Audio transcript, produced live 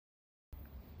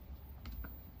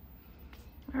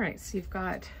All right, so you've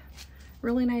got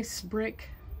really nice brick.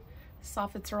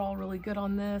 Soffits are all really good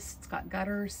on this. It's got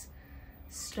gutters,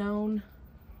 stone.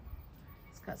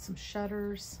 It's got some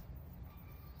shutters.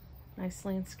 Nice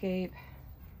landscape.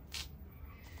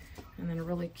 And then a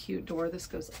really cute door. This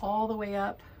goes all the way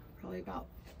up, probably about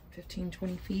 15,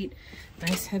 20 feet.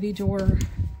 Nice heavy door.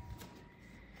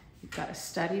 You've got a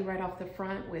study right off the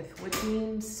front with wood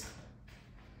beams.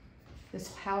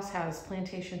 This house has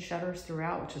plantation shutters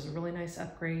throughout, which is a really nice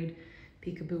upgrade.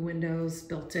 Peekaboo windows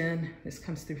built in. This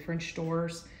comes through French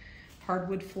doors.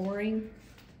 Hardwood flooring.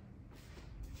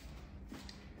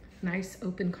 Nice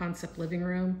open concept living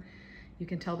room. You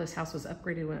can tell this house was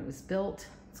upgraded when it was built.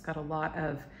 It's got a lot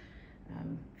of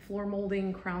floor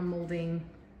molding, crown molding,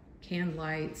 can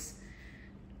lights.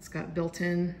 It's got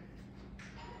built-in.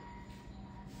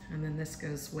 And then this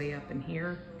goes way up in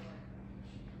here.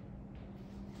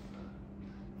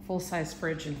 Full-size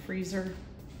fridge and freezer.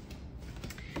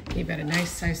 You've got a nice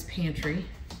sized pantry.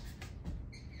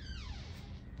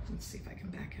 Let's see if I can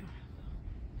back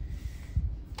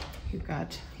out. You've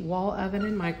got wall oven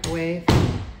and microwave.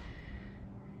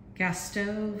 Gas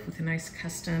stove with a nice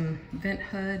custom vent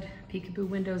hood. Peekaboo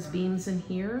windows, beams in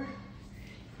here.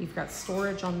 You've got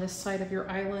storage on this side of your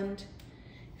island.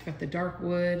 You've got the dark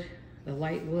wood, the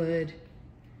light wood.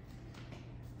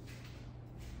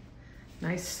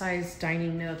 Nice sized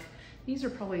dining nook. These are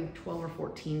probably 12 or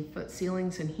 14 foot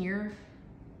ceilings in here.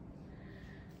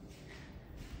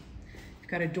 You've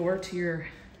got a door to your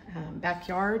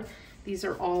backyard. These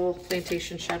are all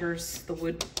plantation shutters, the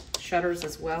wood shutters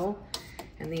as well.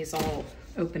 And these all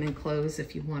open and close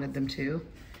if you wanted them to.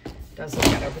 Does look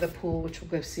out over the pool, which we'll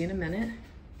go see in a minute.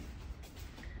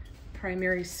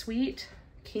 Primary suite,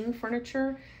 king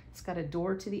furniture. It's got a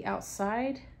door to the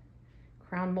outside.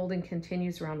 Crown molding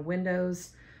continues around windows,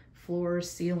 floors,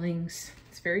 ceilings.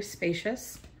 It's very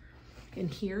spacious. In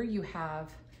here you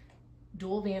have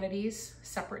dual vanities,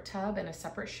 separate tub and a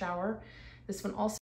separate shower. This one also